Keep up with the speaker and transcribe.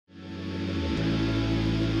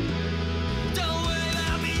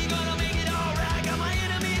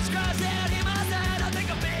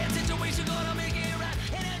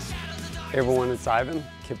Hey everyone, it's Ivan,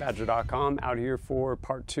 kitbadger.com, out here for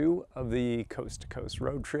part 2 of the Coast to Coast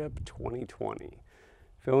Road Trip 2020.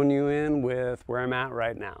 Filling you in with where I'm at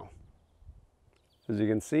right now. As you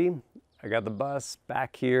can see, I got the bus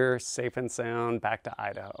back here, safe and sound, back to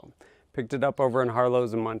Idaho. Picked it up over in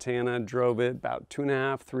Harlows in Montana, drove it about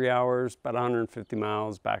 2.5, 3 hours, about 150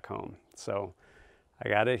 miles back home. So I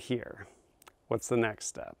got it here. What's the next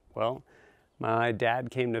step? Well, my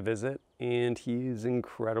dad came to visit and he's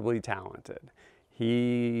incredibly talented.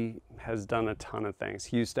 He has done a ton of things.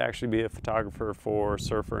 He used to actually be a photographer for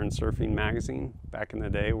Surfer and Surfing magazine back in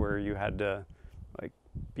the day where you had to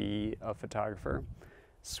be a photographer.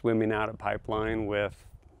 Swimming out a pipeline with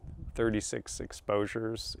 36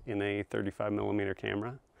 exposures in a 35mm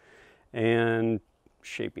camera and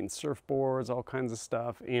shaping surfboards, all kinds of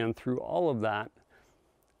stuff. And through all of that,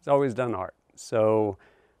 he's always done art. So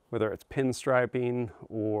whether it's pinstriping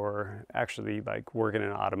or actually working in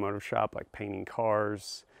an automotive shop, like painting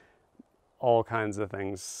cars, all kinds of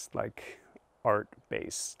things like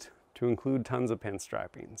art-based, to include tons of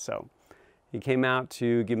pinstriping. So he came out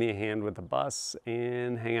to give me a hand with the bus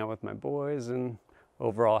and hang out with my boys and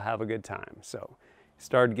overall have a good time. So he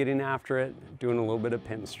started getting after it, doing a little bit of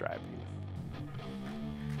pinstriping.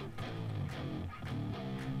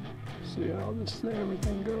 See how this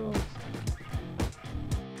everything goes.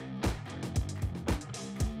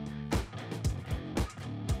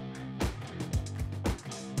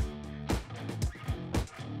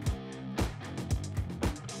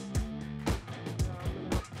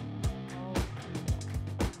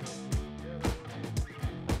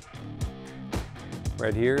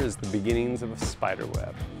 Right here is the beginnings of a spider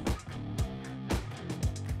web.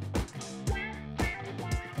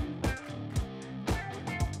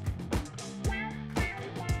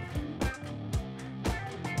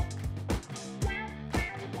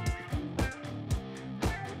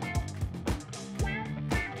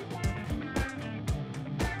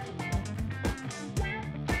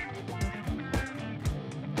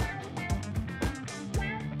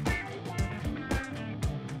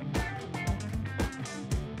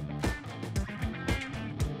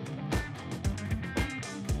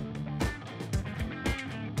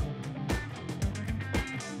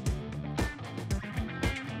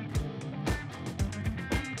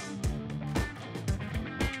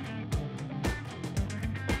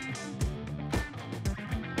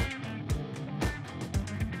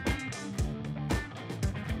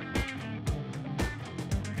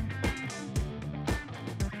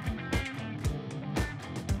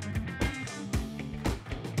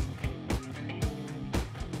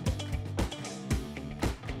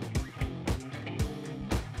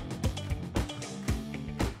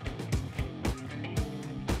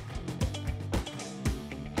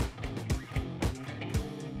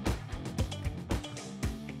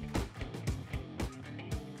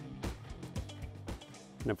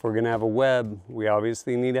 And if we're going to have a web, we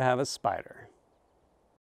obviously need to have a spider.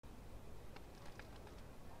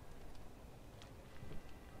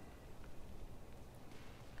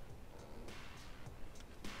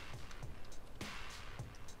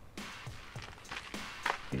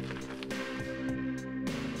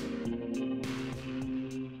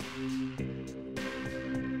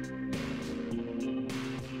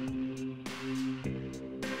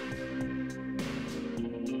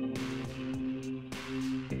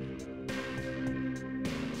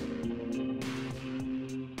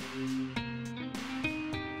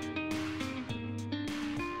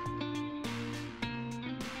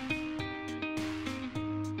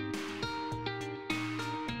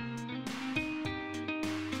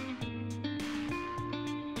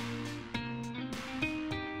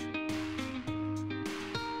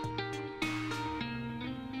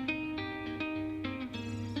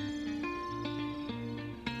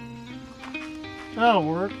 That'll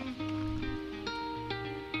work.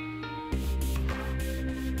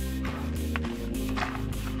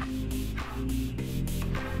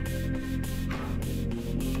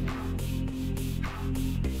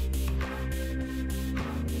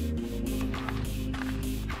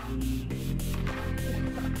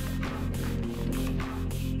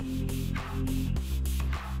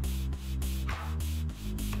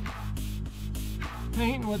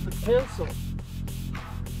 Painting with the pencil.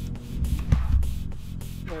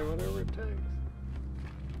 Whatever it takes.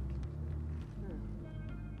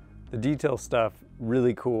 The detail stuff,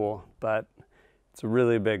 really cool, but it's a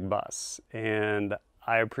really big bus. And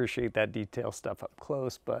I appreciate that detail stuff up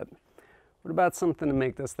close, but what about something to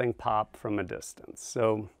make this thing pop from a distance?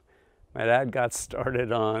 So my dad got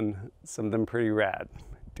started on something pretty rad,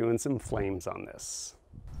 doing some flames on this.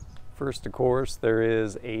 First, of course, there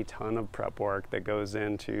is a ton of prep work that goes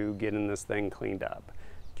into getting this thing cleaned up.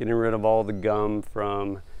 Getting rid of all the gum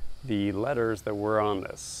from the letters that were on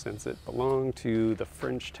this, since it belonged to the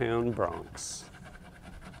Frenchtown Bronx.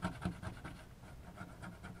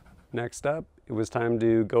 Next up, it was time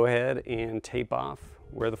to go ahead and tape off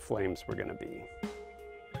where the flames were going to be.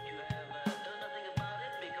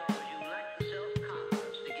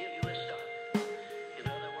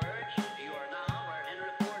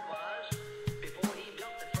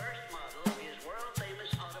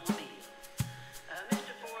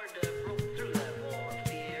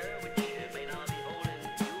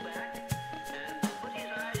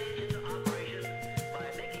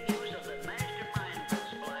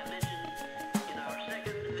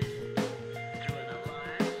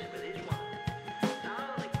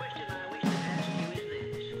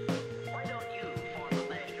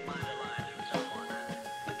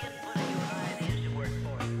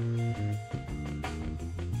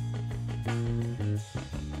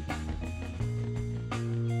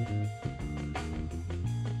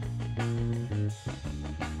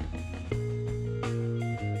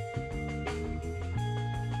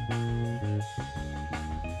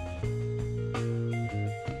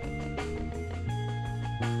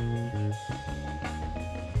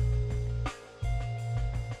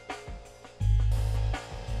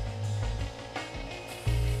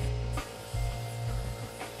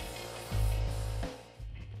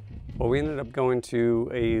 Well, we ended up going to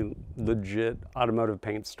a legit automotive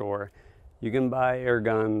paint store. You can buy air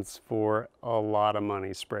guns for a lot of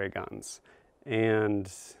money, spray guns.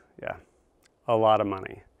 And yeah, a lot of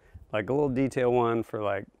money. Like a little detail one for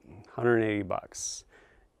like 180 bucks.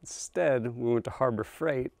 Instead, we went to Harbor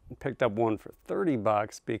Freight and picked up one for 30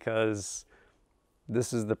 bucks because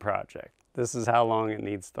this is the project. This is how long it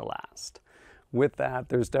needs to last. With that,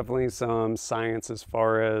 there's definitely some science as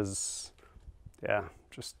far as, yeah,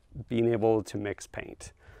 just being able to mix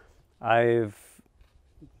paint. I've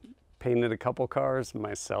painted a couple cars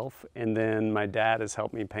myself, and then my dad has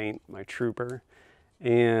helped me paint my Trooper.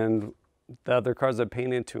 And the other cars I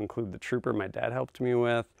painted, to include the Trooper, my dad helped me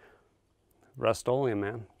with. Rust-Oleum,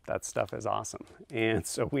 man, that stuff is awesome. And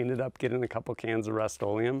so we ended up getting a couple cans of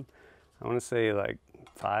Rust-Oleum. I want to say like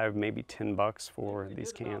 5, maybe 10 bucks for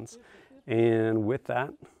these cans. And with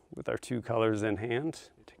that, with our 2 colors in hand,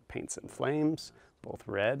 paint some flames, both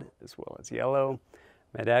red as well as yellow.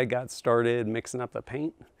 My dad got started mixing up the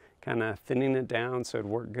paint, kind of thinning it down so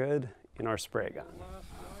it'd work good in our spray gun.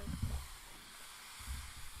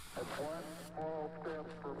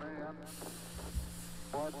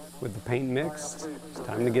 With the paint mixed, it's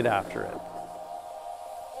time to get after it.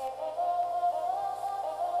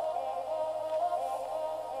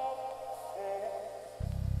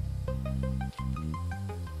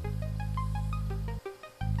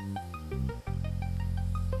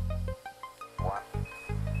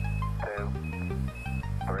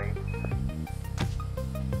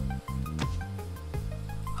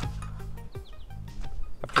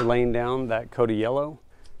 After laying down that coat of yellow,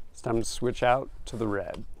 it's time to switch out to the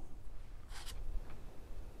red.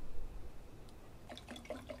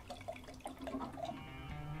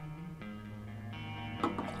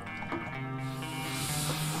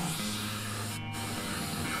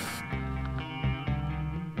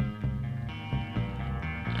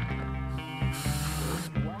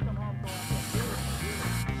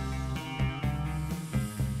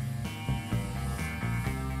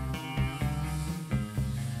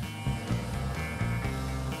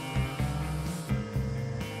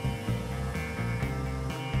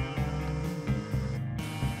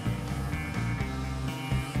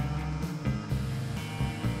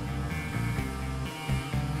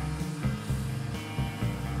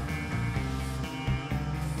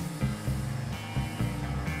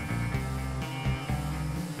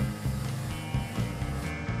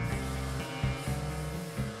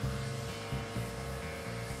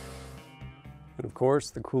 And of course,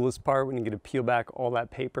 the coolest part when you get to peel back all that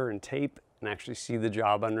paper and tape and actually see the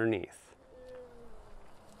job underneath.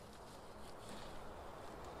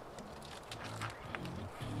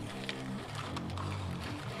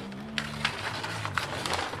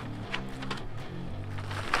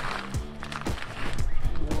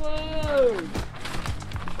 Whoa!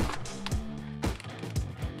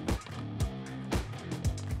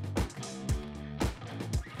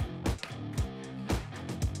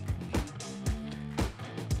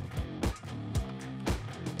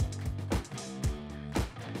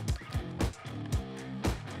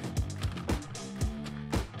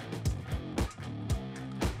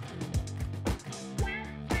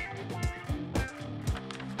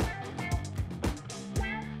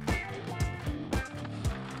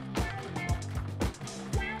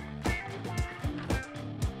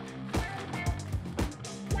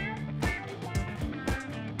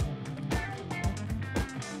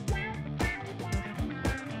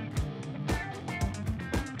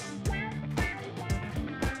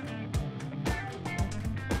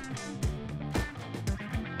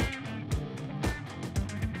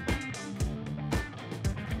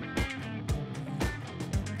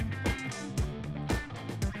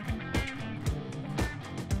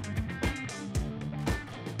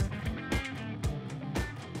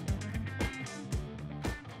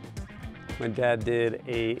 My dad did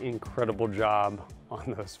an incredible job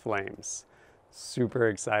on those flames. Super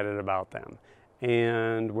excited about them.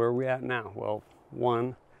 And where are we at now? Well,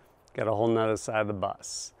 one, got a whole nother side of the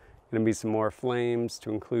bus. Gonna be some more flames to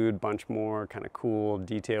include a bunch more kind of cool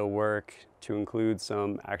detail work, to include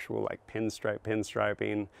some actual like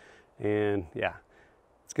pinstriping. And yeah,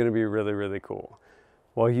 it's gonna be really, really cool.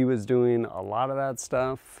 While he was doing a lot of that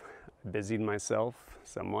stuff, I busied myself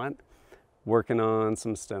somewhat, working on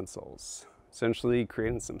some stencils. Essentially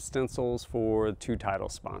creating some stencils for 2 title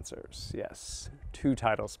sponsors. Yes, 2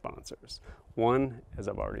 title sponsors. One, as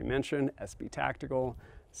I've already mentioned, SB Tactical.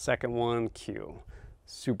 Second one, Q.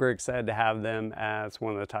 Super excited to have them as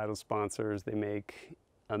one of the title sponsors. They make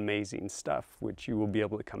amazing stuff, which you will be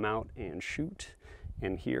able to come out and shoot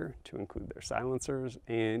and hear, to include their silencers.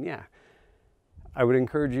 And yeah, I would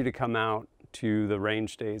encourage you to come out to the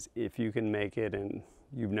range days if you can make it and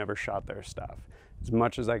you've never shot their stuff. As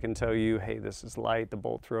much as I can tell you, hey, this is light, the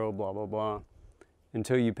bolt throw, blah, blah, blah,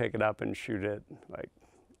 until you pick it up and shoot it, like,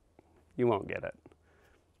 you won't get it.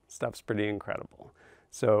 Stuff's pretty incredible.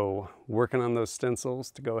 So working on those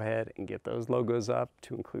stencils to go ahead and get those logos up,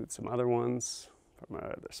 to include some other ones from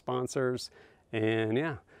our other sponsors. And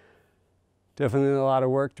yeah, definitely a lot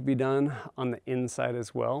of work to be done on the inside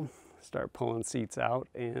as well. Start pulling seats out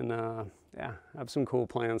and yeah, have some cool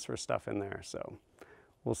plans for stuff in there. So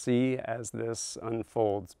we'll see as this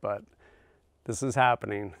unfolds, but this is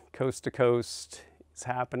happening. Coast to coast, it's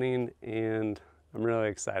happening, and I'm really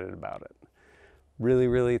excited about it. Really,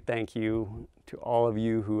 really thank you to all of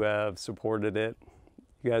you who have supported it.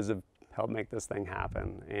 You guys have helped make this thing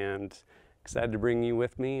happen, and excited to bring you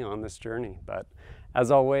with me on this journey. But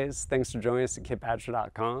as always, thanks for joining us at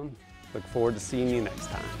kitbadger.com. Look forward to seeing you next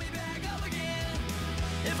time.